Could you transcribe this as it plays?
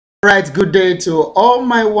Right, good day to all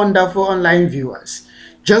my wonderful online viewers.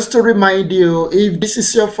 Just to remind you, if this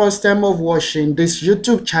is your first time of watching this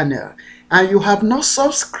YouTube channel and you have not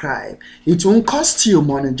subscribed, it won't cost you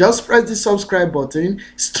money. Just press the subscribe button,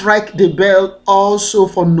 strike the bell also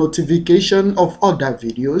for notification of other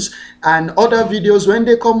videos, and other videos when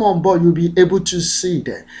they come on board you'll be able to see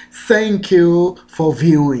them. Thank you for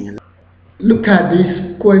viewing. Look at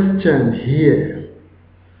this question here.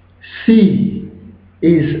 C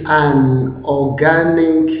is an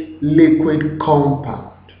organic liquid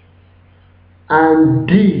compound and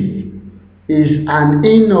D is an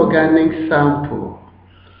inorganic sample.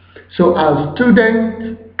 So our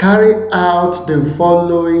students carry out the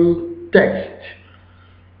following test.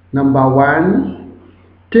 Number 1,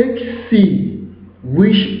 take C,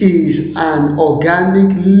 which is an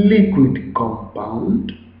organic liquid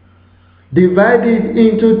compound, divide it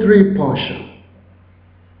into 3 portions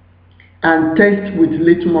and test with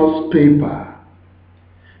litmus paper.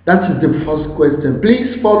 That is the first question.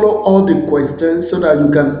 Please follow all the questions so that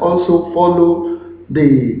you can also follow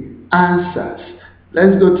the answers.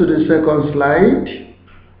 Let's go to the second slide.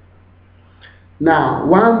 Now,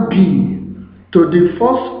 1B. To the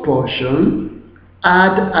first portion,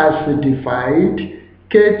 add acidified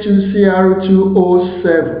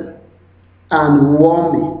K2Cr2O7 and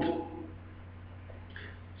warm it.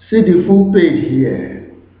 See the full page here.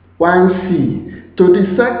 1C. To the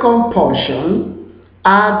second portion,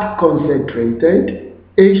 add concentrated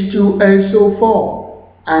H2SO4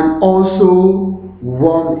 and also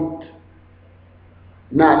warm it.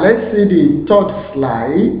 Now let's see the third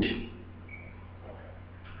slide.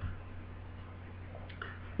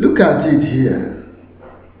 Look at it here.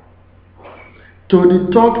 To the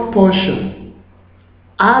third portion,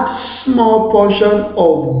 add small portion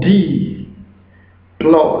of D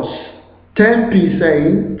plus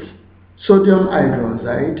 10% sodium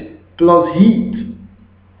hydroxide plus heat.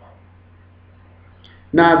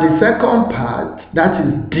 Now the second part, that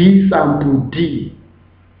is D sample D.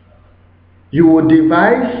 You will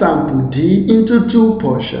divide sample D into 2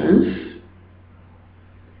 portions.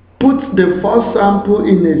 Put the first sample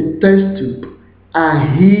in a test tube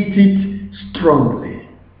and heat it strongly.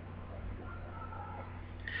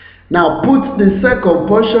 Now put the second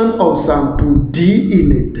portion of sample D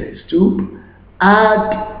in a test tube,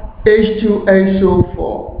 add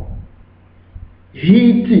H2SO4,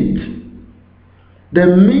 heat it. The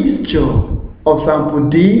mixture of sample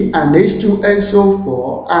D and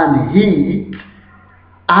H2SO4 and heat,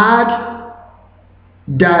 add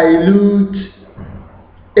dilute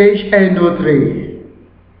HNO3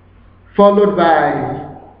 followed by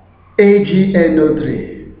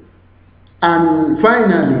AgNO3 and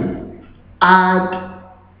finally add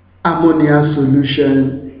ammonia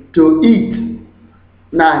solution to it.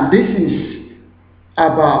 Now this is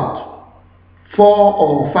about 4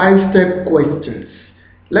 or 5 step questions.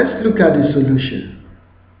 Let's look at the solution.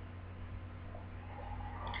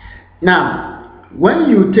 Now, when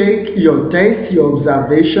you take your test, your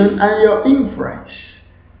observation and your inference,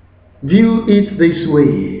 view it this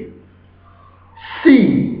way. C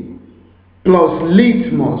plus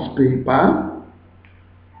litmus paper,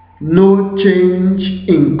 no change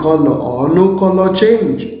in color or no color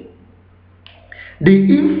change. The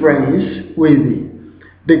inference will be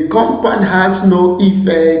the compound has no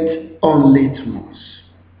effect on litmus.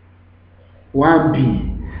 1B.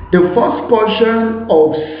 The first portion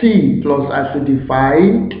of C plus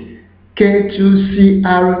acidified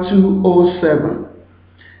K2Cr2O7,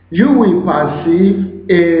 you will perceive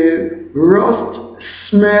a rust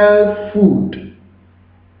smell food,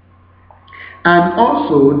 and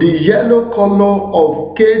also the yellow color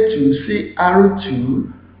of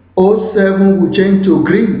K2Cr2O7 will change to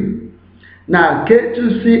green. Now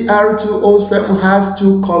K2Cr2O7 has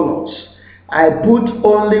 2 colors. I put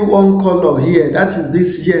only one color here, that is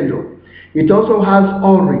this yellow. It also has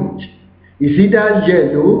orange. It's either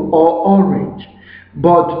yellow or orange.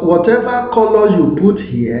 But whatever color you put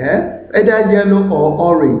here, either yellow or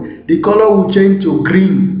orange, the color will change to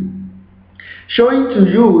green. Showing to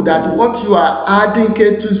you that what you are adding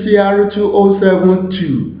K2Cr2O7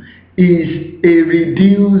 to is a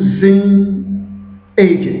reducing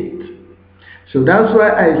agent. So that's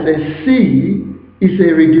why I say C is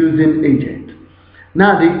a reducing agent.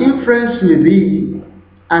 Now the inference will be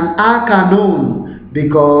an arcanone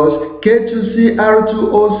because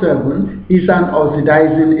K2Cr2O7 is an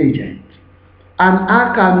oxidizing agent. An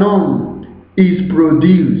arcanone is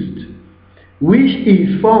produced, which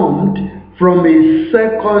is formed from a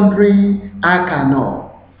secondary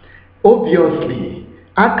arcanol. Obviously,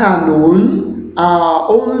 arcanone are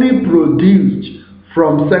only produced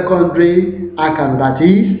from secondary arcanol, that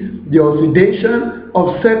is, the oxidation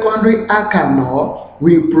of secondary alkanol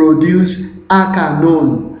will produce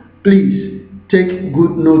alkanone. Please take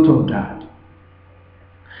good note of that.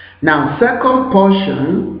 Now, second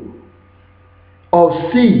portion of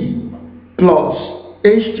C plus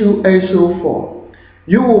H2SO4,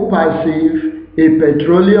 you will perceive a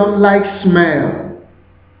petroleum-like smell.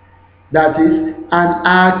 That is, an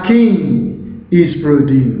alkene is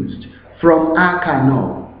produced from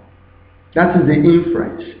alkanol. That is the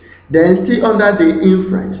inference. Then still under the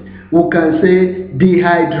inference, we can say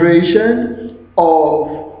dehydration of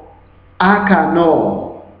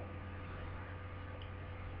alkanol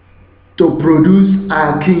to produce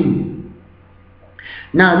alkene.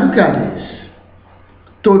 Now look at this.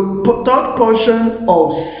 To third portion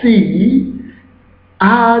of C,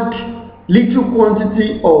 add little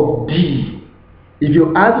quantity of D. If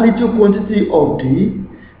you add little quantity of D,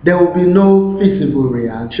 there will be no feasible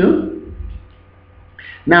reaction.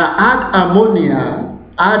 Now add ammonia,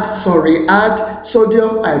 add sodium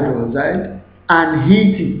hydroxide and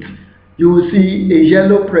heat it. You will see a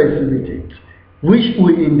yellow precipitate, which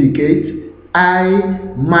will indicate I-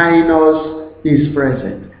 is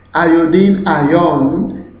present. Iodine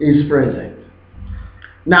ion is present.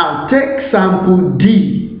 Now take sample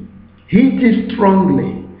D, heat it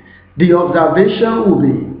strongly. The observation will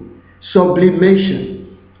be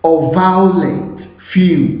sublimation of violet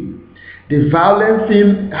fume. The violet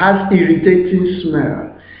fume has irritating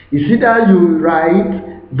smell. It's either you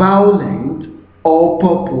write violet or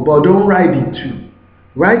purple, but don't write it too.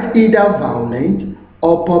 Write either violet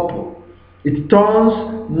or purple. It turns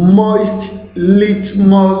moist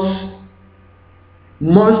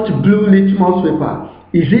blue litmus paper.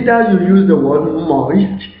 Is either you use the word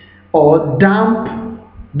moist or damp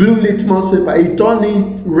blue litmus paper. It turns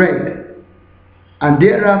it red, and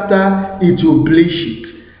thereafter it will bleach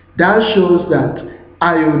it. That shows that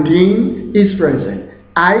iodine is present.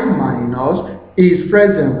 I- is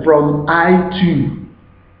present from I2.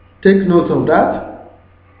 Take note of that.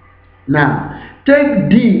 Now, take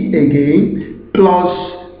D again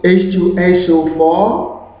plus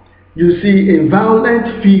H2SO4. You see a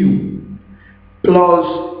violet fume plus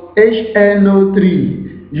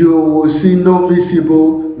HNO3. You will see no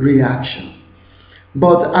visible reaction.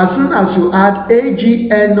 But as soon as you add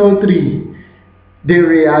AgNO3, the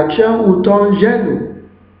reaction will turn yellow.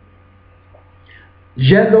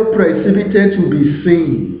 Yellow precipitate will be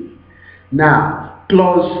seen. Now,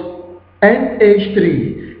 plus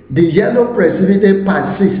NH3, the yellow precipitate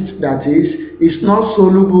persists, that is, it's not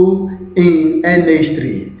soluble in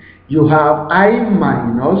NH3. You have I-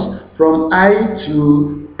 from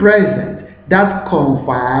I2 present. That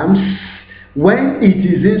confirms when it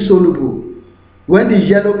is insoluble, when the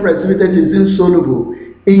yellow precipitate is insoluble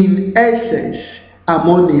in excess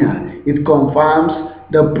ammonia, it confirms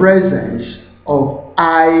the presence of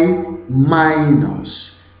I-.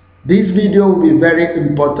 This video will be very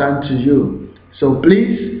important to you, so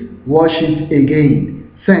please watch it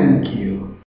again. Thank you.